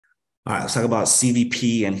All right, let's talk about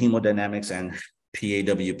CVP and hemodynamics and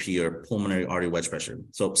PAWP or pulmonary artery wedge pressure.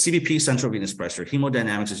 So CVP, central venous pressure.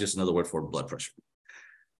 Hemodynamics is just another word for blood pressure.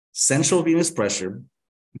 Central venous pressure,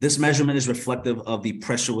 this measurement is reflective of the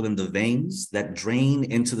pressure within the veins that drain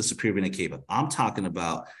into the superior vena cava. I'm talking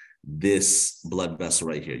about this blood vessel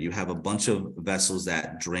right here. You have a bunch of vessels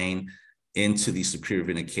that drain into the superior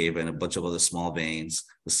vena cava and a bunch of other small veins,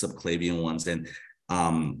 the subclavian ones. And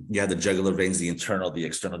you have the jugular veins, the internal, the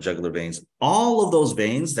external jugular veins. All of those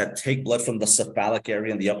veins that take blood from the cephalic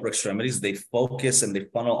area and the upper extremities, they focus and they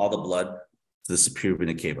funnel all the blood to the superior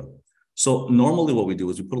vena cava. So normally what we do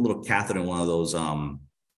is we put a little catheter in one of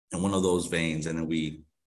those veins, and then we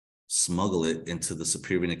smuggle it into the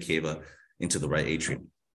superior vena cava, into the right atrium.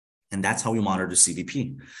 And that's how we monitor the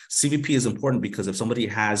CVP. CVP is important because if somebody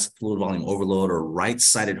has fluid volume overload or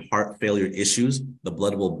right-sided heart failure issues, the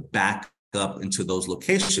blood will back up into those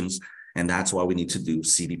locations, and that's why we need to do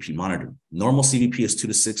CVP monitoring. Normal CVP is 2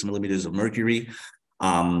 to 6 millimeters of mercury.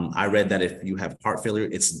 I read that if you have heart failure,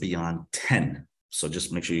 it's beyond 10. So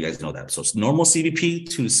just make sure you guys know that. So it's normal CVP,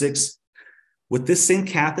 2 to 6. With this same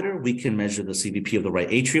catheter, we can measure the CVP of the right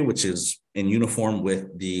atrium, which is in uniform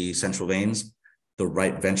with the central veins, the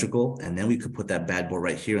right ventricle, and then we could put that bad boy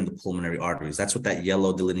right here in the pulmonary arteries. That's what that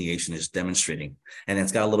yellow delineation is demonstrating. And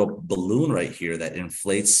it's got a little balloon right here that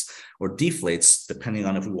inflates or deflates depending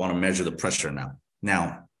on if we want to measure the pressure or not.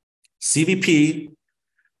 Now, CVP,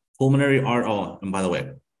 pulmonary artery, and by the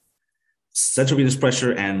way, central venous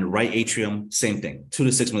pressure and right atrium, same thing, 2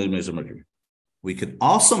 to 6 millimeters of mercury. We could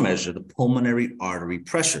also measure the pulmonary artery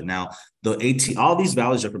pressure. Now, all these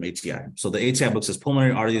values are from ATI. So the ATI book says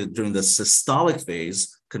pulmonary artery during the systolic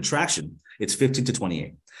phase contraction, it's 15 to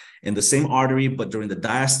 28. In the same artery, but during the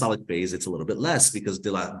diastolic phase, it's a little bit less because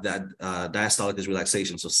diastolic is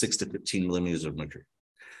relaxation, so 6 to 15 millimeters of mercury.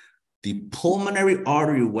 The pulmonary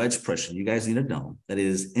artery wedge pressure, you guys need to know that it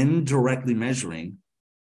is indirectly measuring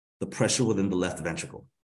the pressure within the left ventricle.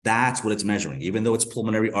 That's what it's measuring. Even though it's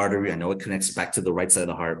pulmonary artery, I know it connects back to the right side of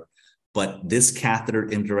the heart, but this catheter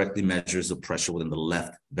indirectly measures the pressure within the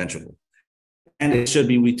left ventricle. And it should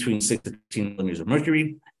be between 6 to 15 millimeters of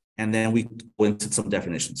mercury. And then we go into some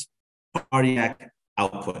definitions. Cardiac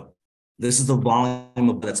output. This is the volume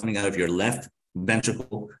of blood that's coming out of your left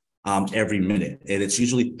ventricle every minute. And it's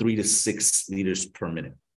usually 3 to 6 liters per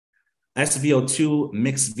minute. SVO2,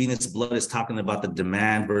 mixed venous blood, is talking about the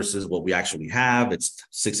demand versus what we actually have. It's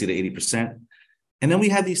 60 to 80%. And then we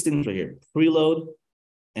have these things right here, preload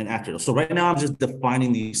and afterload. So right now I'm just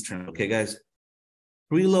defining these terms, okay, guys?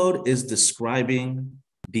 Preload is describing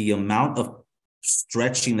the amount of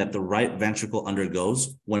stretching that the right ventricle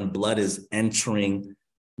undergoes when blood is entering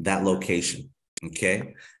that location,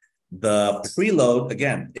 okay? The preload,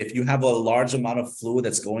 again, if you have a large amount of fluid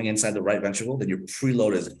that's going inside the right ventricle, then your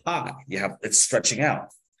preload is high. It's stretching out.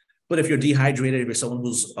 But if you're dehydrated, if you're someone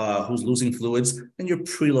who's losing fluids, then your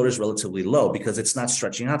preload is relatively low because it's not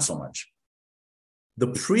stretching out so much. The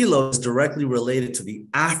preload is directly related to the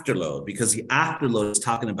afterload because the afterload is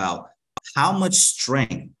talking about how much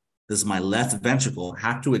strength does my left ventricle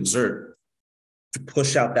have to exert to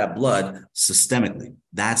push out that blood systemically.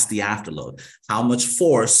 That's the afterload. How much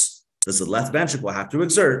force does the left ventricle have to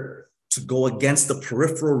exert to go against the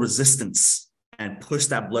peripheral resistance and push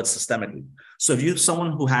that blood systemically? So if you're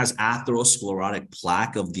someone who has atherosclerotic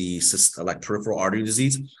plaque of the like peripheral artery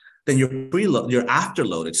disease, then your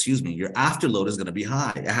afterload is going to be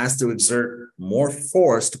high. It has to exert more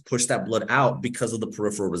force to push that blood out because of the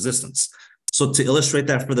peripheral resistance. So to illustrate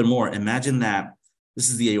that furthermore, imagine that this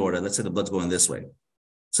is the aorta. Let's say the blood's going this way.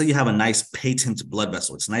 So you have a nice patent blood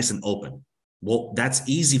vessel. It's nice and open. Well, that's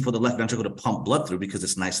easy for the left ventricle to pump blood through because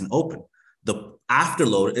it's nice and open. The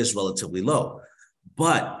afterload is relatively low.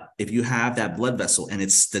 But if you have that blood vessel and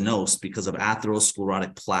it's stenosed because of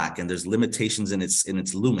atherosclerotic plaque and there's limitations in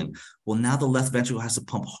its lumen, well, now the left ventricle has to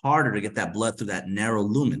pump harder to get that blood through that narrow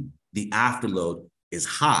lumen. The afterload is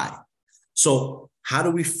high. So how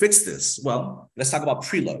do we fix this? Well, let's talk about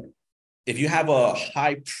preload. If you have a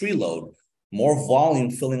high preload, more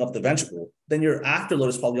volume filling up the ventricle, then your afterload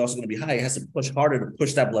is probably also going to be high. It has to push harder to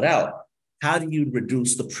push that blood out. How do you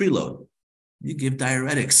reduce the preload? You give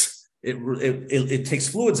diuretics. It takes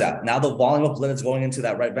fluids out. Now the volume of blood that's going into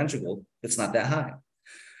that right ventricle, it's not that high.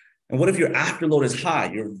 And what if your afterload is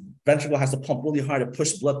high? Your ventricle has to pump really hard to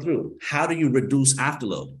push blood through. How do you reduce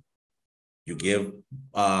afterload? You give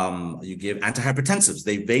antihypertensives.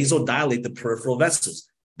 They vasodilate the peripheral vessels.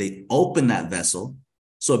 They open that vessel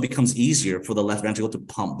so it becomes easier for the left ventricle to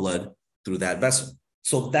pump blood through that vessel.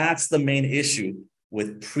 So that's the main issue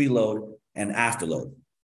with preload and afterload.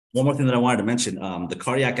 One more thing that I wanted to mention, the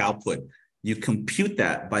cardiac output. You compute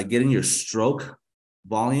that by getting your stroke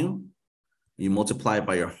volume, you multiply it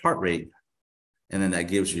by your heart rate, and then that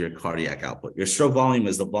gives you your cardiac output. Your stroke volume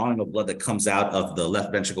is the volume of blood that comes out of the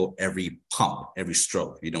left ventricle every pump, every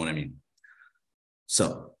stroke, you know what I mean?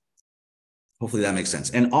 So hopefully that makes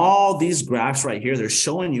sense. And all these graphs right here, they're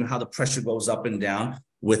showing you how the pressure goes up and down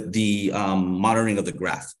with the monitoring of the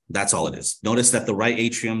graph. That's all it is. Notice that the right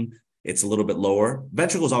atrium, it's a little bit lower.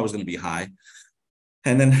 Ventricle is always going to be high.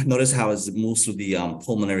 And then notice how it moves through the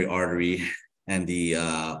pulmonary artery and the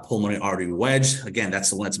pulmonary artery wedge. Again, that's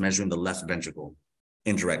the one that's measuring the left ventricle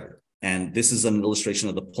indirectly. And this is an illustration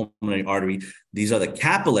of the pulmonary artery. These are the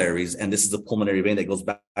capillaries, and this is the pulmonary vein that goes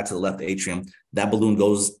back to the left atrium. That balloon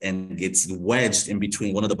goes and gets wedged in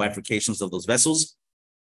between one of the bifurcations of those vessels,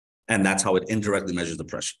 and that's how it indirectly measures the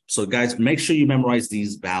pressure. So guys, make sure you memorize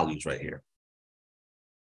these values right here.